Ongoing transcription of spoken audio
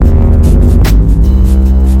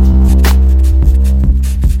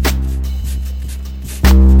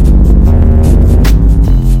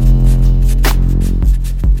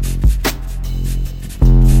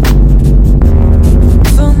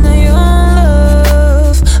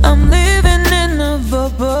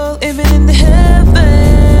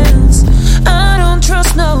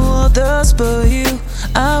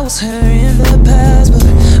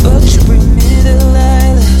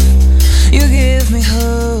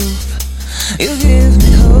You give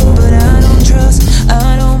me hope, but I don't trust.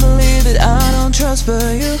 I don't believe it, I don't trust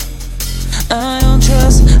but you. I don't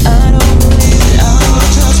trust, I don't believe it, I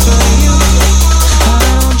don't trust but you. I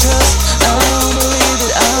don't trust, I don't believe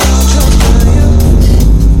it, I don't trust but you.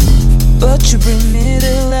 But you bring me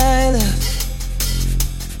Delilah.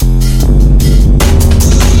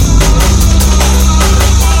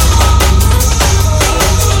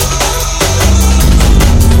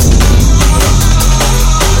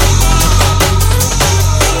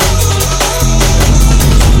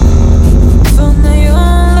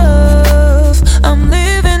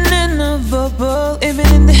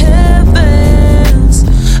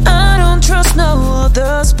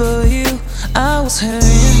 But you, I was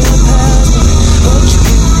hurrying